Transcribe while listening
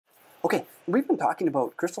Okay, we've been talking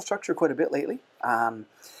about crystal structure quite a bit lately, and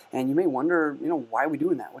you may wonder, why are we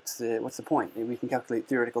doing that? What's the point? Maybe we can calculate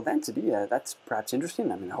theoretical density. That's perhaps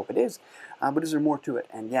interesting. I mean, I hope it is. But is there more to it?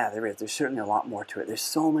 And yeah, there is. There's certainly a lot more to it. There's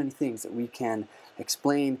so many things that we can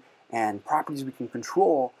explain and properties we can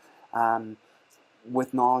control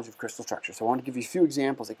with knowledge of crystal structure. So I want to give you a few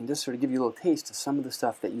examples that can just sort of give you a little taste of some of the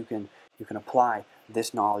stuff that you can apply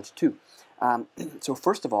this knowledge to. So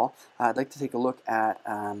first of all, I'd like to take a look at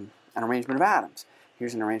an arrangement of atoms.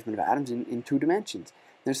 Here's an arrangement of atoms in 2 dimensions.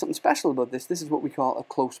 There's something special about this. This is what we call a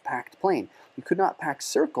close packed plane. You could not pack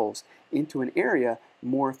circles into an area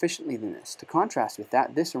more efficiently than this. To contrast with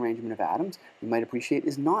that, this arrangement of atoms, you might appreciate,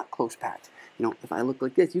 is not close packed. If I look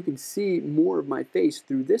like this, you can see more of my face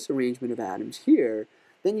through this arrangement of atoms here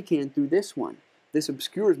than you can through this one. This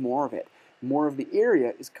obscures more of it. More of the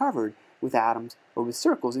area is covered with atoms or with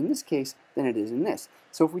circles in this case than it is in this.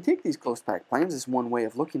 So if we take these close packed planes, this is one way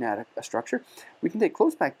of looking at a structure, we can take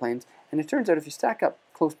close packed planes, and it turns out if you stack up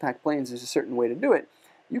close packed planes, there's a certain way to do it.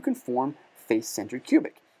 You can form face-centered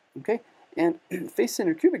cubic. Okay, and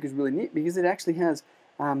face-centered cubic is really neat because it actually has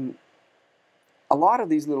a lot of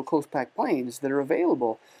these little close packed planes that are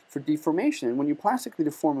available for deformation. And when you plastically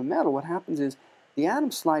deform a metal, what happens is the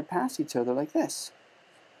atoms slide past each other like this.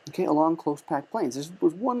 Okay, along close packed planes.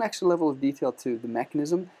 There's one extra level of detail to the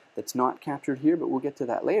mechanism that's not captured here, but we'll get to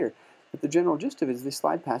that later. But the general gist of it is they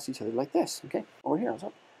slide past each other like this. Okay, over here.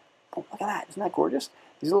 Oh, look at that. Isn't that gorgeous?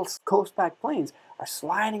 These little close packed planes are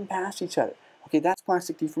sliding past each other. Okay, that's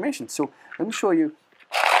plastic deformation. So let me show you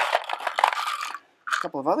a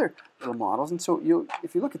couple of other little models. And so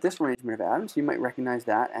if you look at this arrangement of atoms, you might recognize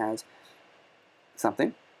that as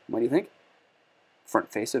something. What do you think?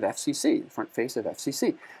 Front face of FCC, front face of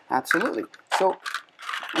FCC. Absolutely. So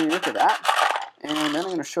when you look at that, and then I'm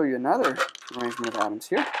going to show you another arrangement of atoms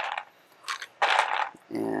here.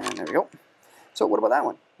 And there we go. So what about that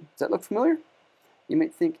one? Does that look familiar? You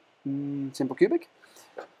might think simple cubic.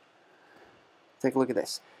 Take a look at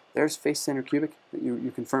this. There's face-centered cubic.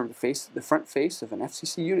 You confirm the front face of an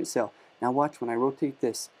FCC unit cell. Now watch when I rotate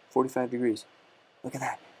this 45 degrees. Look at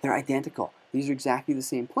that. They're identical. These are exactly the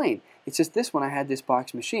same plane. It's just this one I had this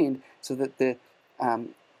box machined so that the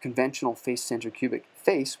conventional face-centered cubic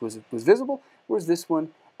face was visible, whereas this one,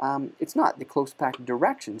 it's not. The close packed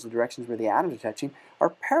directions, the directions where the atoms are touching, are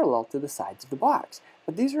parallel to the sides of the box.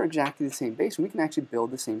 But these are exactly the same base, and we can actually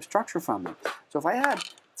build the same structure from them. So if I add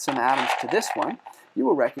some atoms to this one, you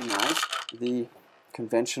will recognize the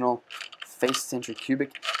conventional face-centered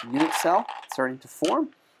cubic unit cell starting to form.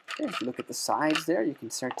 Okay, if you look at the sides there, you can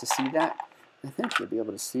start to see that. I think you'll be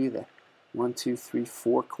able to see the 1, 2, 3,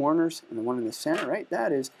 4 corners and the one in the center, right?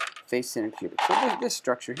 That is face-centered cubic. So this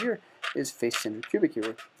structure here is face-centered cubic.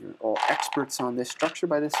 You're all experts on this structure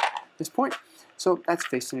by this point. So that's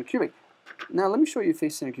face-centered cubic. Now let me show you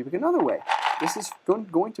face-centered cubic another way. This is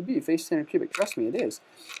going to be face-centered cubic. Trust me, it is.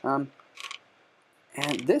 And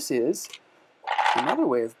this is another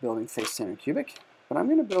way of building face-centered cubic, but I'm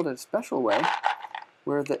going to build it a special way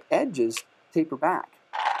where the edges taper back.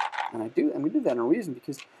 And we do that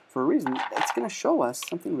for a reason, it's going to show us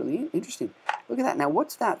something really interesting. Look at that. Now,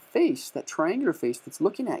 what's that face, that triangular face that's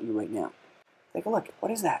looking at you right now? Take a look.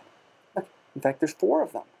 What is that? Look, in fact, there's 4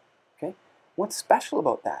 of them. Okay? What's special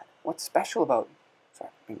about that? What's special about,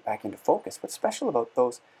 sorry, bring it back into focus. What's special about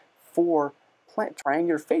those 4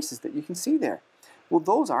 triangular faces that you can see there? Well,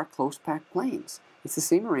 those are close packed planes. It's the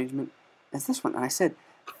same arrangement as this one. And I said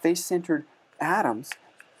face-centered atoms,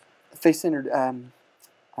 face-centered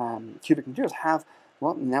cubic materials have,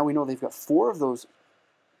 well, now we know they've got 4 of those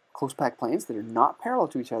close packed planes that are not parallel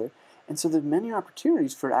to each other, and so there's many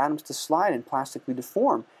opportunities for atoms to slide and plastically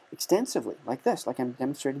deform extensively, like this, like I'm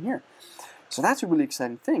demonstrating here. So that's a really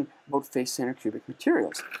exciting thing about face-centered cubic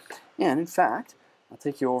materials. And in fact, I'll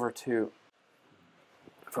take you over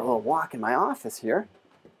for a little walk in my office here.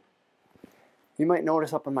 You might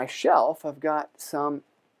notice up on my shelf I've got some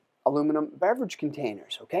aluminum beverage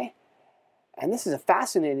containers, okay? And this is a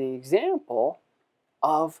fascinating example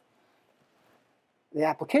of the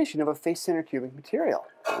application of a face-centered cubic material.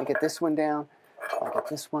 Let me get this one down, I'll get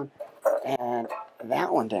this one, and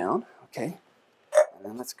that one down, okay? And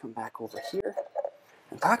then let's come back over here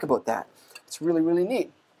and talk about that. It's really, really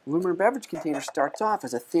neat. Aluminum beverage container starts off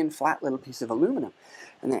as a thin, flat little piece of aluminum,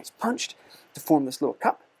 and then it's punched to form this little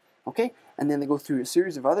cup, okay? And then they go through a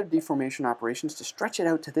series of other deformation operations to stretch it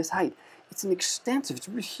out to this height. It's it's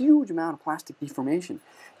a huge amount of plastic deformation.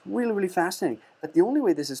 Really, really fascinating. But the only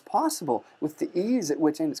way this is possible with the ease at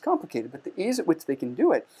which, and it's complicated, but the ease at which they can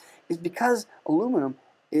do it is because aluminum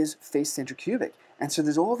is face-centered cubic. And so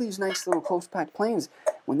there's all these nice little close-packed planes.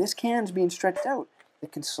 When this can's being stretched out,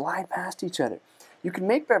 that can slide past each other. You can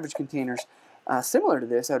make beverage containers similar to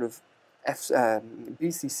this out of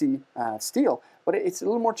BCC steel, but it's a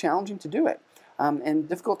little more challenging to do it and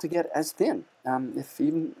difficult to get as thin, if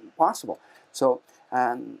even possible. So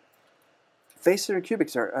face center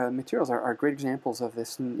cubics materials are great examples of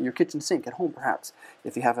this in your kitchen sink at home, perhaps.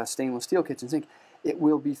 If you have a stainless steel kitchen sink, it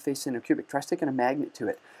will be face center cubic. Try sticking a magnet to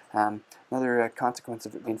it. Another consequence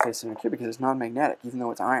of it being face center cubic is it's non-magnetic, even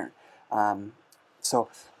though it's iron.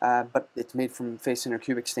 But it's made from face center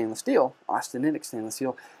cubic stainless steel, austenitic stainless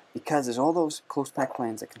steel, because there's all those close packed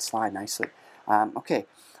planes that can slide nicely. Okay,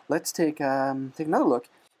 let's take another look.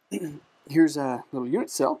 Here's a little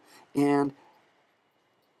unit cell, and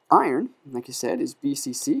iron, like I said, is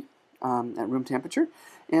BCC at room temperature.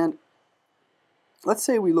 And let's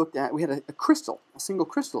say we had a crystal, a single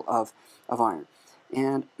crystal of iron,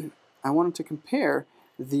 and I wanted to compare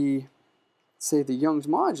the Young's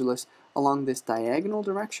modulus along this diagonal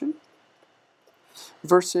direction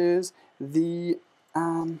versus the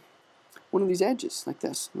one of these edges, like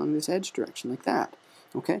this, along this edge direction, like that.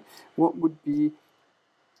 Okay,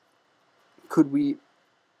 could we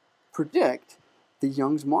predict the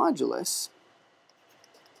Young's modulus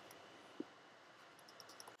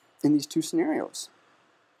in these two scenarios?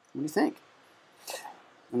 What do you think?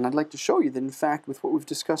 And I'd like to show you that, in fact, with what we've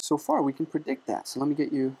discussed so far, we can predict that. So let me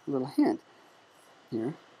get you a little hint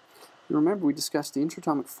here. You remember we discussed the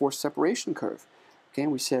interatomic force separation curve. Okay,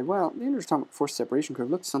 and we said, well, the interatomic force separation curve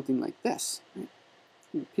looks something like this. Right?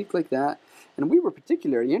 Peak like that. And we were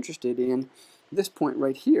particularly interested in this point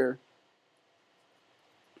right here,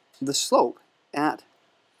 the slope at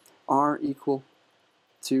r equal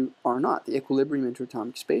to r naught, the equilibrium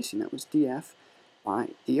interatomic spacing. That was df by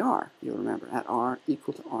dr, you'll remember, at r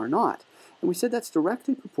equal to r naught. And we said that's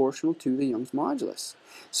directly proportional to the Young's modulus.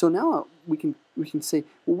 So now we can say,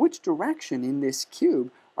 well, which direction in this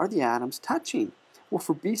cube are the atoms touching? Well,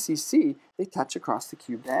 for BCC, they touch across the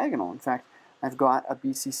cube diagonal. In fact, I've got a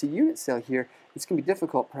BCC unit cell here. It's going to be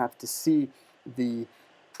difficult, perhaps, to see the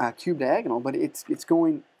cube diagonal, but it's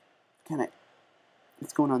going on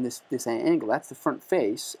this angle. That's the front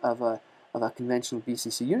face of a conventional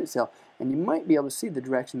BCC unit cell, and you might be able to see the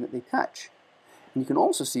direction that they touch. And you can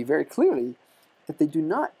also see very clearly that they do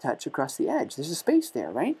not touch across the edge. There's a space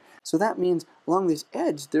there, right? So that means along this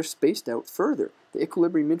edge, they're spaced out further. The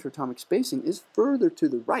equilibrium interatomic spacing is further to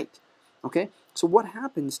the right. Okay? So what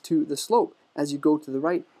happens to the slope as you go to the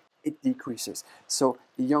right? It decreases. So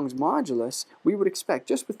the Young's modulus, we would expect,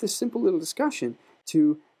 just with this simple little discussion,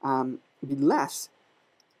 to be less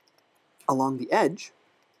along the edge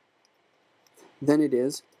than it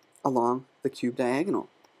is along the cube diagonal.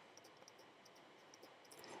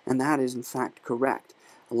 And that is, in fact, correct.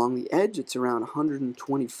 Along the edge, it's around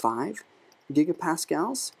 125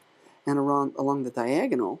 gigapascals, and along the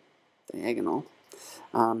diagonal, it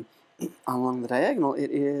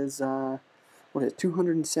is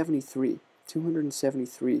 273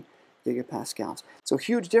 gigapascals. So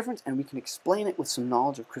huge difference, and we can explain it with some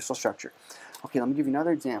knowledge of crystal structure. Okay, let me give you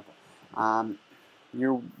another example.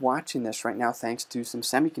 You're watching this right now thanks to some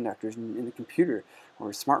semiconductors in the computer or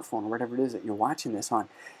a smartphone or whatever it is that you're watching this on.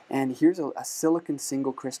 And here's a silicon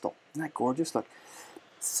single crystal. Isn't that gorgeous? Look,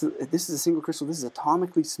 so this is a single crystal. This is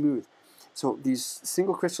atomically smooth. So these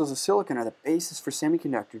single crystals of silicon are the basis for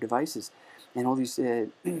semiconductor devices and all these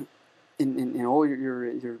in all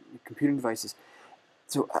your computing devices.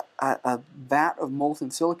 So a vat of molten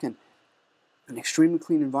silicon, an extremely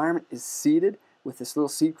clean environment, is seeded with this little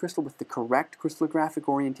seed crystal with the correct crystallographic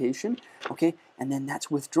orientation, okay, and then that's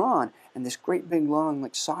withdrawn, and this great big long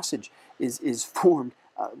like sausage is formed,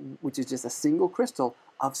 which is just a single crystal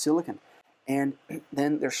of silicon, and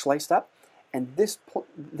then they're sliced up, and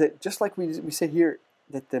just like we said here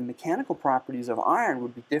that the mechanical properties of iron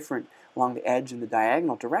would be different along the edge and the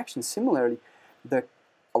diagonal direction. Similarly, the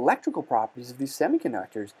electrical properties of these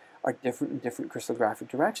semiconductors are different in different crystallographic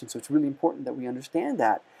directions. So it's really important that we understand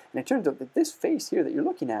that. And it turns out that this face here that you're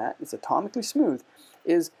looking at, it's atomically smooth,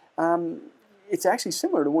 is it's actually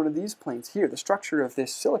similar to one of these planes here. The structure of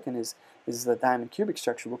this silicon is the diamond cubic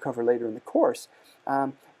structure we'll cover later in the course.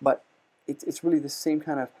 But it's really the same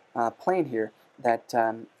kind of plane here that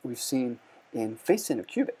we've seen in face center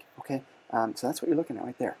cubic. Okay, so that's what you're looking at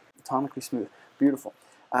right there. Atomically smooth, beautiful.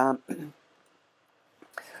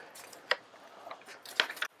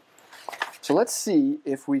 So let's see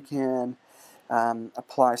if we can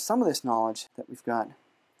apply some of this knowledge that we've got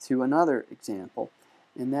to another example.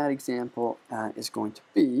 And that example is going to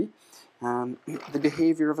be the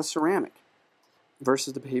behavior of a ceramic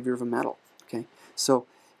versus the behavior of a metal. Okay, so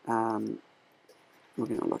we're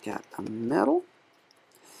going to look at a metal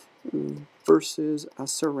versus a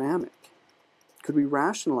ceramic? Could we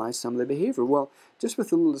rationalize some of the behavior? Well, just with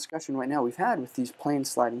the little discussion right now we've had with these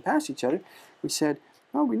planes sliding past each other, we said,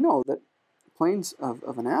 well, we know that planes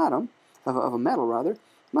of an atom, of a metal rather,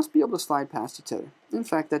 must be able to slide past each other. In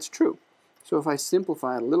fact, that's true. So if I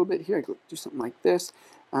simplify it a little bit here, I go do something like this.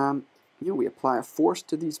 We apply a force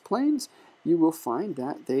to these planes, you will find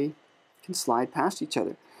that they can slide past each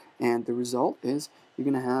other. And the result is you're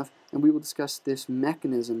going to have, and we will discuss this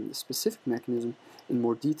mechanism, the specific mechanism, in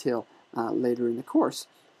more detail later in the course.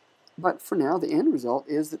 But for now, the end result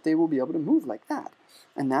is that they will be able to move like that.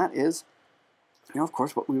 And that is, of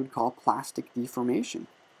course, what we would call plastic deformation.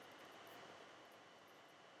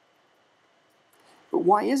 But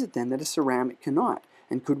why is it then that a ceramic cannot?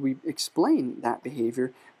 And could we explain that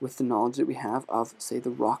behavior with the knowledge that we have of, say, the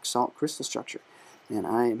rock salt crystal structure? And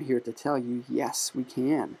I am here to tell you, yes, we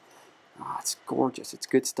can. Oh, it's gorgeous. It's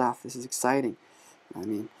good stuff. This is exciting. I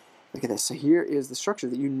mean, look at this. So here is the structure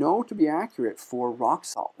that you know to be accurate for rock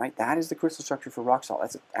salt, right? That is the crystal structure for rock salt.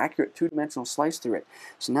 That's an accurate two-dimensional slice through it.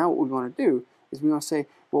 So now what we want to do is we want to say,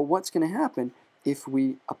 well, what's going to happen if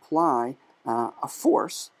we apply a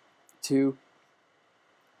force to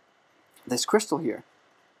this crystal here?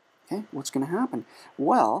 Okay, what's going to happen?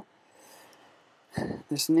 Well,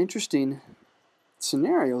 there's an interesting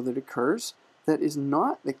scenario that occurs that is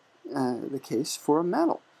not the case for a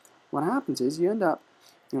metal. What happens is you end up,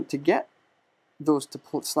 to get those to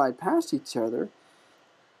slide past each other,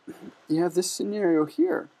 you have this scenario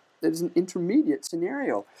here that is an intermediate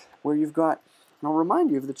scenario where you've got, and I'll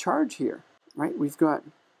remind you of the charge here, right? We've got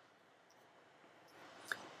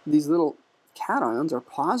these little cations are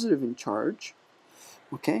positive in charge,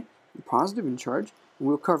 okay? Positive in charge, and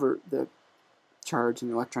we'll cover the charge and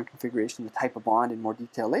the electron configuration, the type of bond in more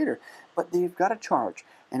detail later, but they've got a charge,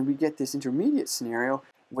 and we get this intermediate scenario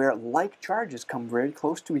where like charges come very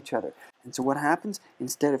close to each other. And so what happens?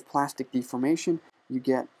 Instead of plastic deformation, you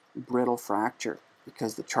get brittle fracture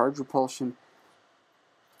because the charge repulsion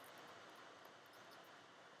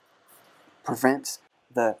prevents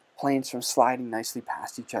the planes from sliding nicely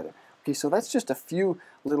past each other. Okay, so that's just a few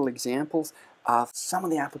little examples of some of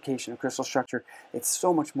the application of crystal structure. It's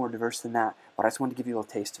so much more diverse than that, but I just wanted to give you a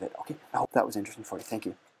little taste of it. Okay, I hope that was interesting for you. Thank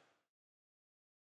you.